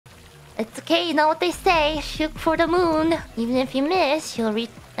It's okay, you know what they say. Shoot for the moon. Even if you miss, you'll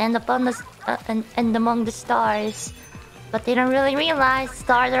end up on the end among the stars. But they don't really realize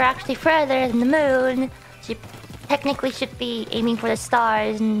stars are actually further than the moon. So you technically should be aiming for the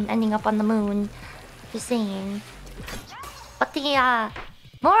stars and ending up on the moon. Just saying. But the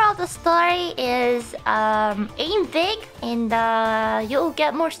moral of the story is aim big and you'll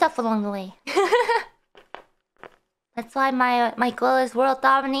get more stuff along the way. That's why my goal is world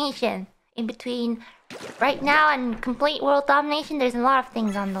domination. In between right now and complete world domination, there's a lot of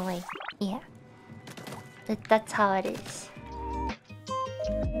things on the way. Yeah. That's how it is.